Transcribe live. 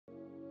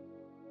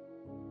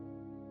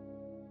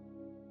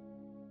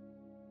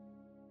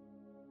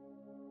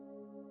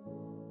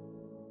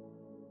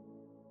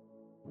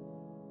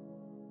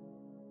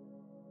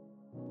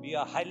we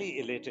are highly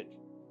elated.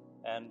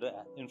 And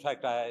in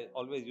fact, I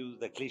always use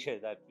the cliche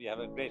that we have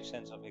a great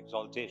sense of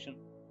exaltation,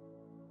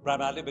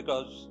 primarily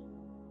because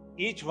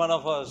each one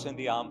of us in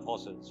the armed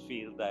forces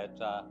feel that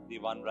the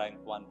one rank,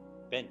 one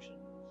pension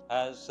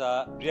has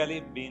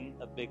really been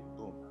a big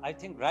boon. I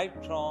think right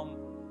from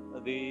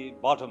the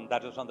bottom,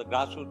 that is on the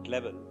grassroots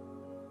level,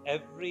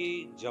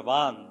 every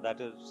Jawan that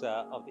is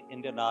of the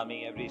Indian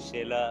Army, every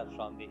sailor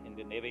from the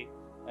Indian Navy,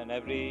 and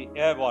every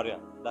air warrior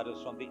that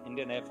is from the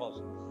Indian Air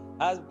Force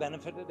has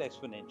benefited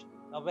exponentially.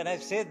 Now, when I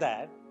say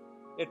that,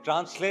 it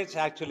translates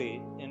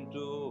actually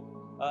into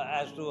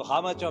as to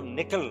how much of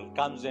nickel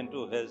comes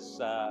into his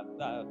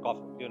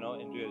coffer,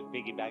 into his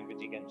piggy bank, which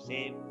he can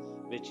save,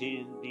 which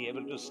he'll be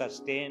able to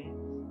sustain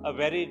a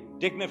very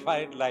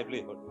dignified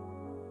livelihood.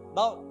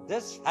 Now,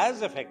 this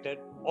has affected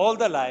all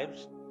the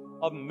lives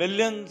of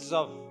millions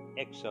of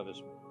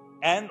ex-servicemen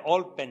and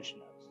all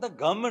pensioners. The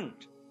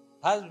government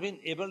has been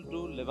able to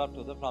live up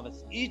to the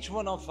promise. Each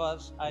one of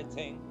us, I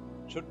think,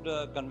 should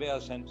convey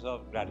a sense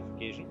of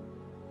gratification,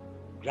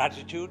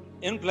 gratitude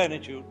in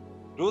plenitude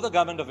to the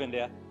government of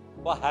India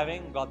for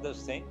having got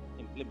this thing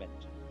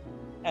implemented.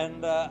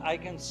 And I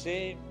can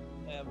say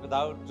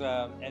without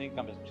any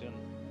commission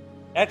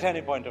at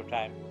any point of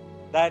time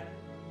that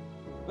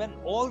when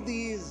all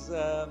these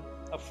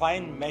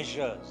fine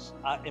measures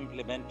are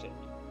implemented,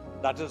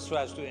 that is so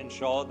as to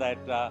ensure that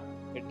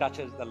it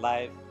touches the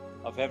life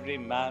of every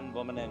man,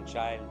 woman and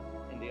child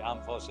in the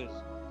armed forces,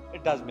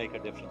 it does make a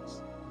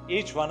difference.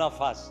 Each one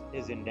of us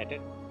is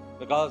indebted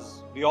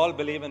because we all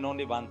believe in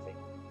only one thing: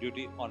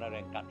 duty, honor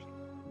and country.